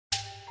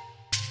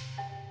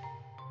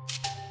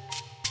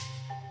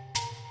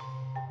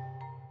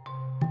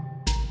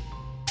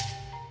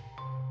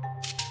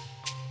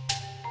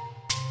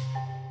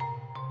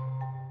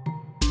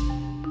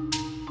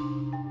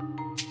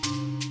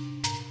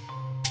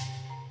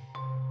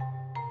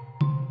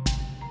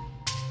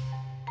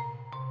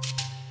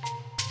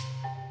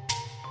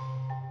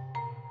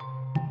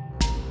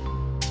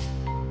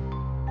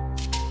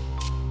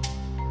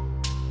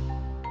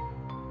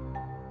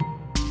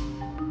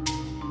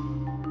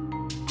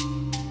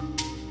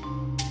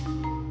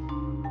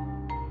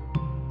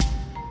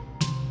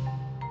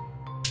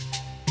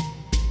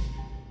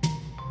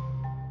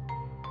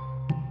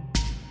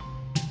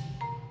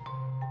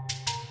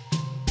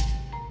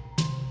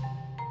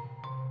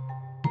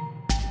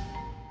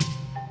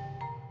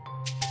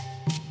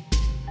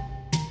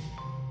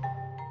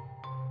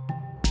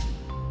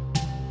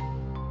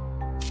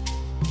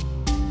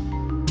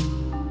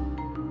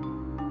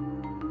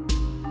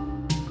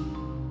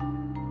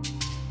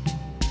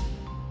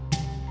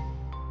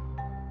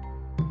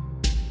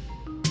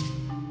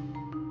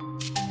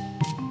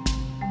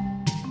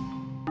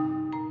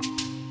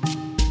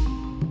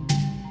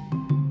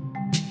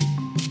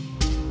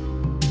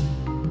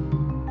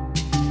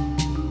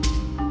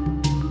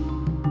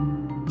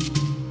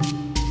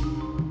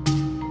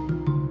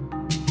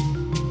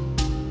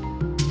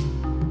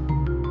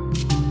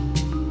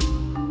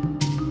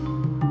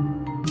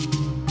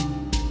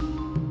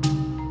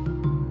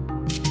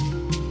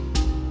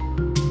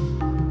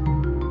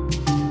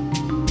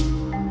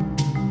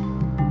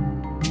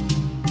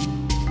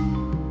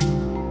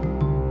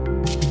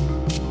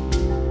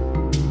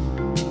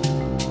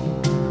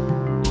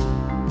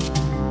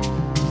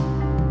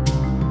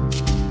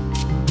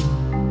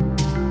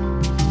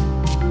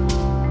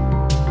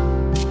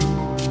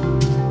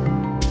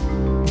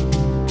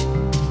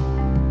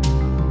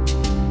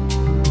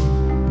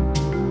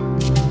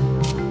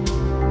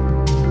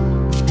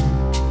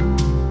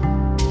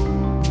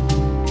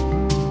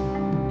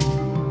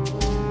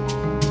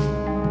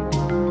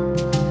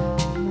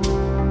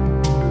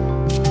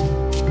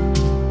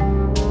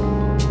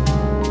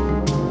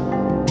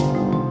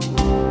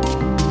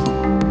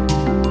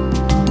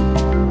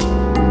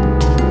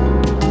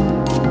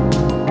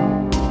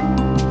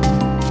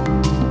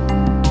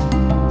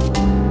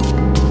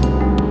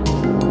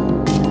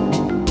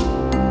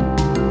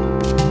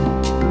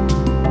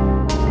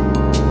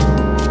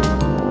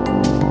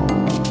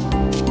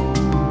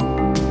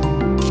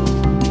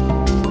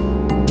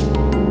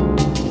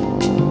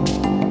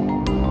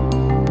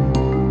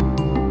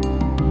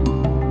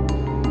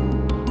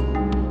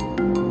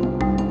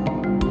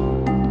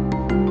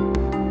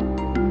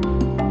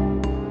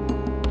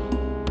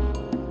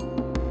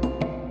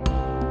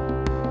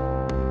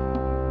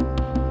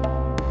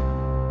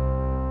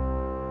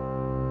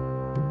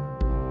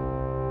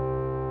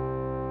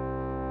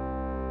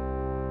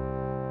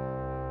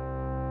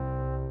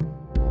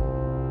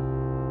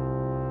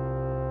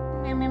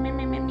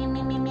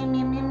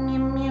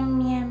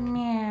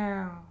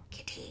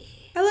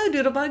Hello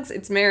Doodlebugs,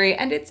 it's Mary,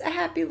 and it's a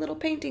happy little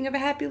painting of a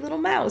happy little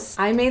mouse.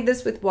 I made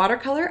this with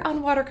watercolor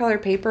on watercolor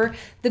paper.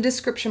 The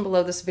description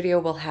below this video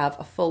will have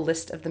a full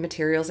list of the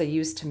materials I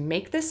used to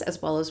make this,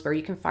 as well as where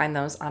you can find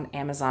those on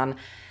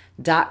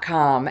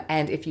Amazon.com.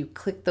 And if you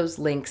click those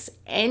links,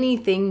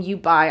 anything you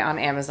buy on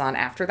Amazon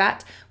after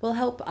that will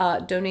help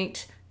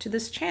donate to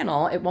this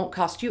channel. It won't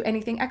cost you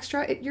anything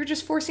extra. You're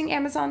just forcing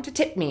Amazon to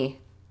tip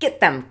me. Get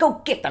them,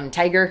 go get them,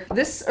 tiger.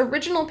 This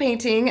original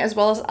painting, as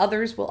well as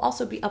others, will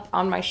also be up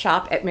on my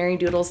shop at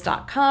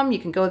marydoodles.com. You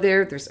can go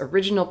there, there's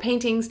original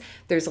paintings,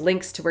 there's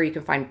links to where you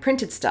can find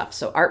printed stuff.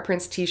 So art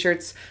prints,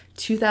 t-shirts,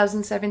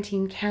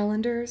 2017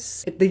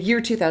 calendars. The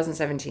year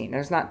 2017,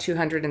 there's not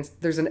 200, and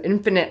there's an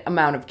infinite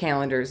amount of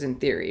calendars in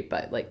theory,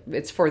 but like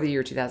it's for the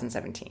year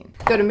 2017.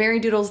 Go to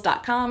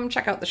marydoodles.com,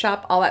 check out the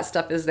shop, all that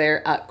stuff is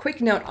there.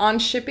 Quick note on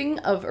shipping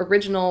of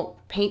original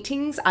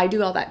paintings. I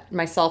do all that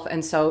myself,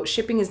 and so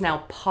shipping is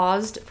now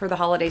paused for the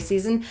holiday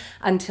season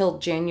until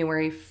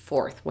January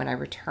 4th when I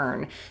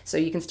return. So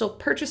you can still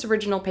purchase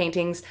original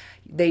paintings,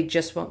 they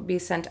just won't be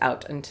sent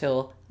out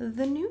until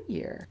the new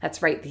year.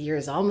 That's right, the year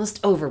is almost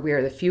over. We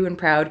are the few and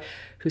proud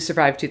who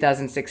survived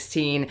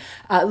 2016.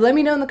 Let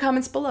me know in the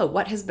comments below,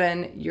 what has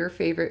been your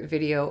favorite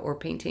video or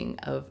painting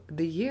of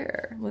the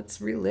year? Let's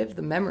relive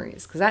the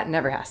memories, because that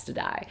never has to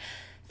die.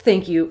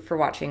 Thank you for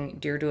watching,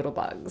 dear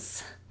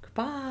Doodlebugs.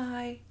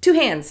 Goodbye. Two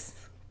hands.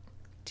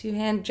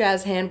 Two-hand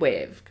jazz hand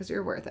wave, because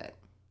you're worth it.